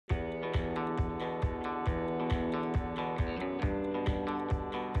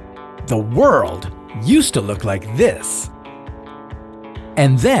The world used to look like this.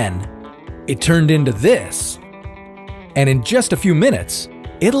 And then it turned into this. And in just a few minutes,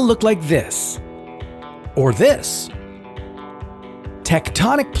 it'll look like this. Or this.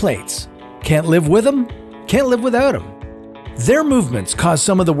 Tectonic plates. Can't live with them, can't live without them. Their movements cause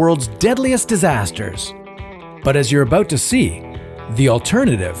some of the world's deadliest disasters. But as you're about to see, the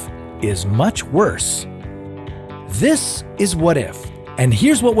alternative is much worse. This is What If, and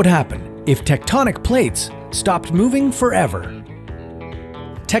here's what would happen if tectonic plates stopped moving forever.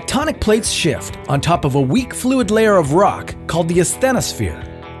 Tectonic plates shift on top of a weak fluid layer of rock called the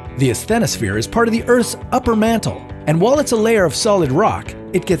asthenosphere. The asthenosphere is part of the Earth's upper mantle, and while it's a layer of solid rock,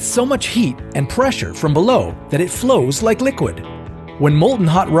 it gets so much heat and pressure from below that it flows like liquid. When molten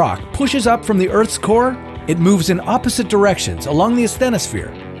hot rock pushes up from the Earth's core, it moves in opposite directions along the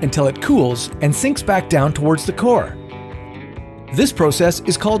asthenosphere until it cools and sinks back down towards the core. This process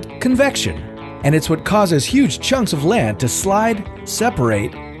is called convection, and it's what causes huge chunks of land to slide,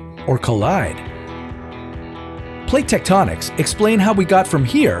 separate, or collide. Plate tectonics explain how we got from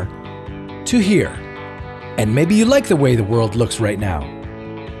here to here. And maybe you like the way the world looks right now.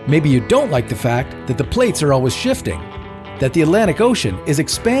 Maybe you don't like the fact that the plates are always shifting, that the Atlantic Ocean is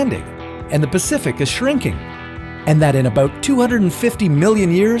expanding, and the Pacific is shrinking, and that in about 250 million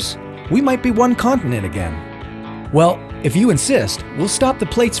years, we might be one continent again. Well, if you insist, we'll stop the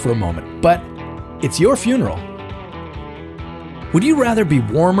plates for a moment, but it's your funeral. Would you rather be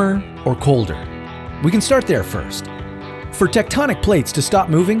warmer or colder? We can start there first. For tectonic plates to stop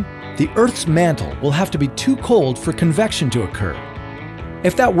moving, the Earth's mantle will have to be too cold for convection to occur.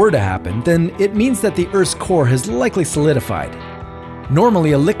 If that were to happen, then it means that the Earth's core has likely solidified.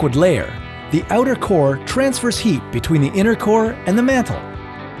 Normally a liquid layer, the outer core transfers heat between the inner core and the mantle.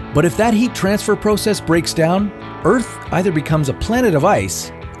 But if that heat transfer process breaks down, Earth either becomes a planet of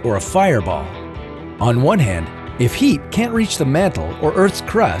ice or a fireball. On one hand, if heat can't reach the mantle or Earth's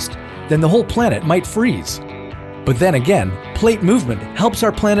crust, then the whole planet might freeze. But then again, plate movement helps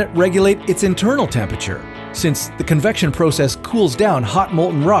our planet regulate its internal temperature, since the convection process cools down hot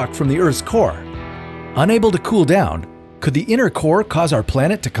molten rock from the Earth's core. Unable to cool down, could the inner core cause our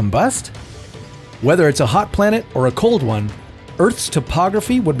planet to combust? Whether it's a hot planet or a cold one, Earth's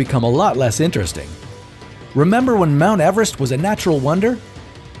topography would become a lot less interesting. Remember when Mount Everest was a natural wonder?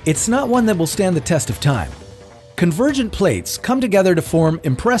 It's not one that will stand the test of time. Convergent plates come together to form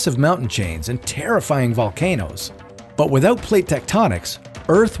impressive mountain chains and terrifying volcanoes. But without plate tectonics,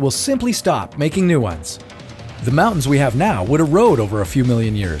 Earth will simply stop making new ones. The mountains we have now would erode over a few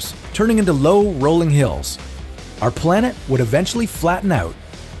million years, turning into low, rolling hills. Our planet would eventually flatten out,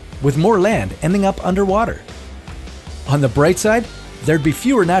 with more land ending up underwater. On the bright side, there'd be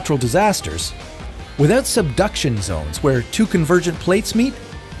fewer natural disasters. Without subduction zones where two convergent plates meet,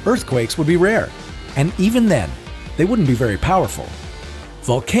 earthquakes would be rare, and even then, they wouldn't be very powerful.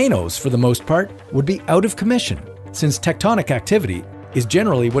 Volcanoes, for the most part, would be out of commission, since tectonic activity is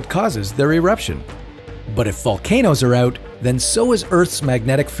generally what causes their eruption. But if volcanoes are out, then so is Earth's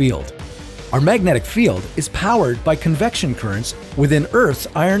magnetic field. Our magnetic field is powered by convection currents within Earth's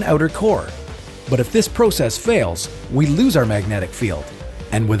iron outer core. But if this process fails, we lose our magnetic field.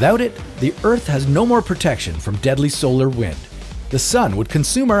 And without it, the Earth has no more protection from deadly solar wind. The sun would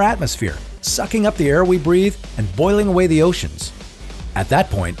consume our atmosphere, sucking up the air we breathe and boiling away the oceans. At that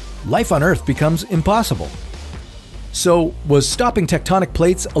point, life on Earth becomes impossible. So, was stopping tectonic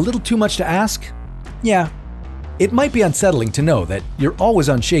plates a little too much to ask? Yeah. It might be unsettling to know that you're always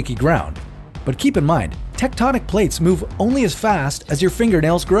on shaky ground. But keep in mind, tectonic plates move only as fast as your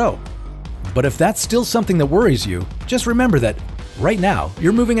fingernails grow. But if that's still something that worries you, just remember that right now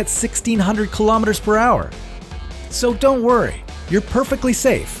you're moving at 1,600 kilometers per hour. So don't worry, you're perfectly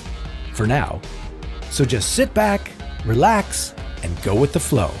safe. For now. So just sit back, relax, and go with the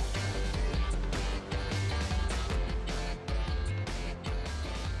flow.